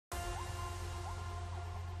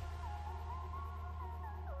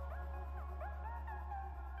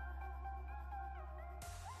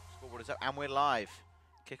Scoreboard is up, and we're live.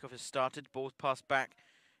 Kickoff has started. Ball's passed back.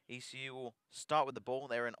 ECU will start with the ball.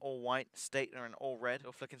 They're in all white. State are in all red.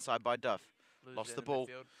 They'll flick inside by Duff. Lost the ball.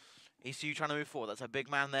 ECU trying to move forward. That's a big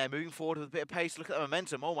man there. Moving forward with a bit of pace. Look at the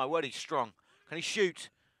momentum. Oh, my word, he's strong. Can he shoot?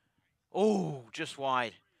 Oh, just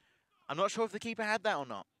wide. I'm not sure if the keeper had that or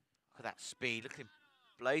not. Look at that speed. Look at him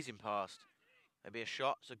blazing past. Maybe a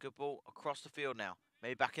shot. It's a good ball across the field now.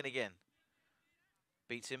 Maybe back in again.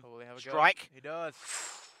 Beats him. Strike. He does.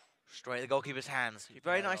 Straight at the goalkeeper's hands.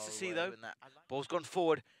 Very nice to see, though. Ball's gone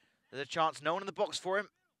forward. There's a chance. No one in the box for him.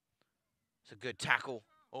 It's a good tackle.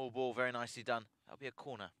 All ball. Very nicely done. That'll be a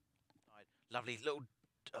corner. Lovely little...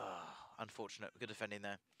 unfortunate. Good defending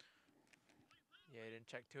there. Yeah, he didn't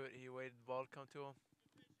check to it. He waited the ball to come to him.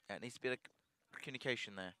 Yeah, it needs to be a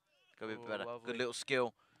communication there. Go a bit better. Lovely. Good little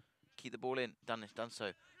skill. Keep the ball in. Done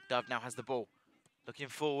so. Dove now has the ball. Looking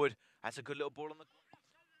forward. That's a good little ball on the...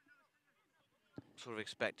 Sort of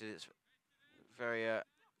expected. It's very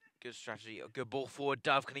good strategy. A good ball forward.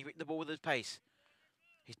 Dove, can he reach the ball with his pace?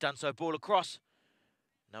 He's done so. Ball across.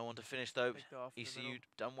 No one to finish, though. ECU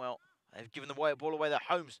done well. They've given the ball away. They're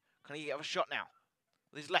Holmes. Can he have a shot now?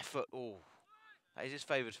 With his left foot. Oh, that is his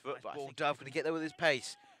favoured foot. Nice ball. Dove, can he get there with his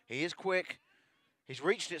pace? He is quick. He's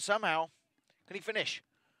reached it somehow. Can he finish?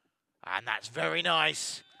 And that's very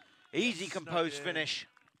nice. Easy, composed finish.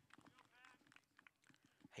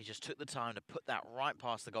 He just took the time to put that right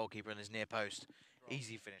past the goalkeeper in his near post.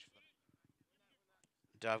 Easy finish.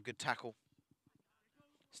 Dove, good tackle.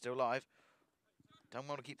 Still live. Done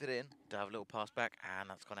well to keep it in. Dove, little pass back, and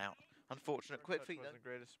that's gone out. Unfortunate. Quick feet, though.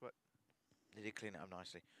 Greatest, but they did clean it up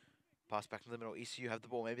nicely. Pass back in the middle. ECU have the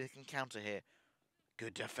ball. Maybe they can counter here.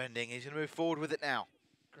 Good defending. He's going to move forward with it now.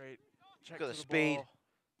 Great. Check Got the speed.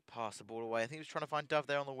 Pass the ball away. I think he was trying to find Dove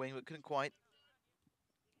there on the wing, but couldn't quite.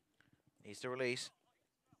 Needs to release.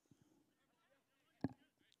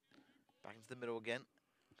 Back into the middle again.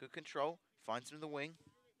 Good control. Finds him in the wing.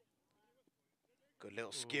 Good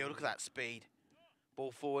little skill. Look at that speed.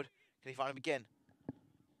 Ball forward. Can he find him again?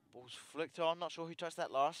 Ball's flicked on. Not sure who touched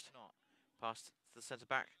that last. Passed to the centre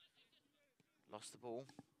back. Lost the ball.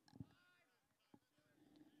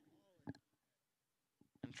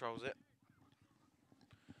 Controls it.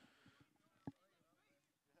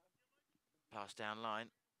 Pass down line.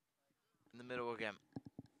 In the middle again.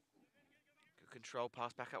 Good control.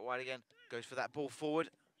 Pass back out wide again. Goes for that ball forward.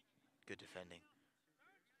 Good defending.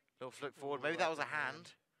 Little flick forward. Maybe that was a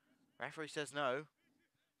hand. Referee says no.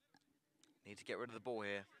 Need to get rid of the ball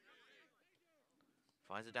here.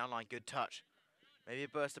 Finds it down line. Good touch. Maybe a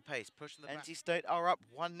burst of pace. Pushing the back. NC State are up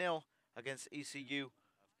 1-0 against ECU.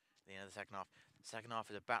 The end of the second half. The second half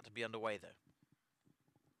is about to be underway, though.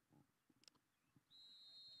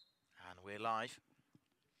 And we're live.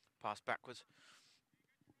 Pass backwards.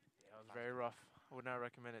 Yeah, it was very rough. I would not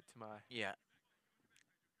recommend it to my... Yeah.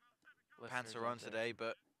 Pants are on today,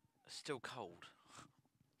 but still cold.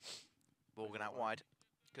 Ball going out wide.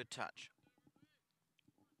 Good touch.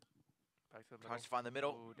 Back to the middle. Tries to find the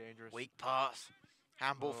middle. Ooh, dangerous. Weak pass.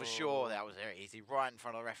 Handball for sure. That was very easy. Right in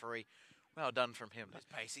front of the referee. Well done from him. His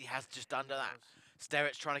pace, he has just under that.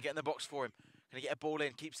 Sterrett's trying to get in the box for him. Can he get a ball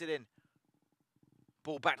in? Keeps it in.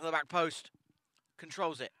 Ball back to the back post.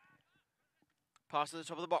 Controls it. Pass to the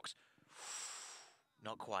top of the box.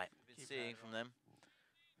 Not quite. Been seeing from them.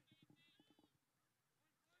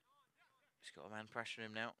 He's got a man pressuring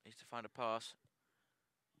him now. Needs to find a pass.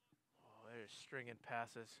 Oh, they're stringing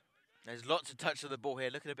passes. There's lots of touch of the ball here.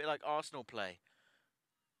 Looking a bit like Arsenal play.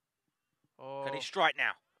 Oh. Can he strike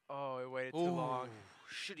now? Oh, he waited too long.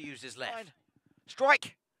 Should have used his left.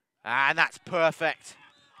 Strike! And that's perfect.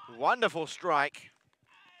 Wonderful strike.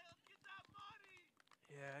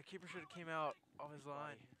 Yeah, keeper should have came out of his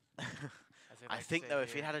line. I think, though,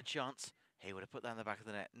 if he had a chance, he would have put that in the back of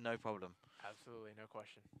the net. No problem. Absolutely, no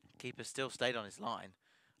question. Keeper still stayed on his line.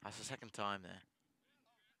 That's the second time there.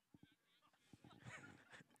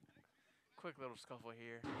 Quick little scuffle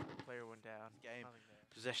here. Player went down. Game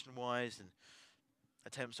possession-wise and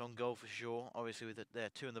attempts on goal for sure. Obviously, with there are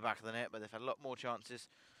two in the back of the net, but they've had a lot more chances.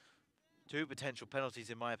 Two potential penalties,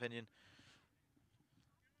 in my opinion.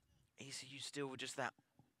 ECU still with just that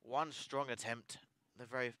one strong attempt at the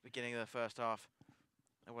very beginning of the first half.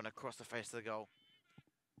 They went across the face of the goal.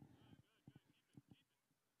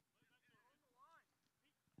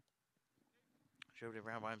 Dribbled it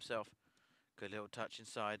around by himself. Good little touch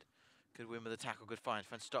inside. Good win with the tackle. Good find.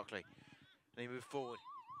 Finds Stockley. And he moved forward.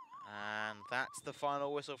 And that's the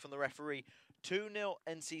final whistle from the referee. 2-0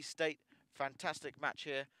 NC State. Fantastic match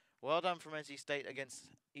here. Well done from NC State against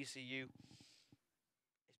ECU.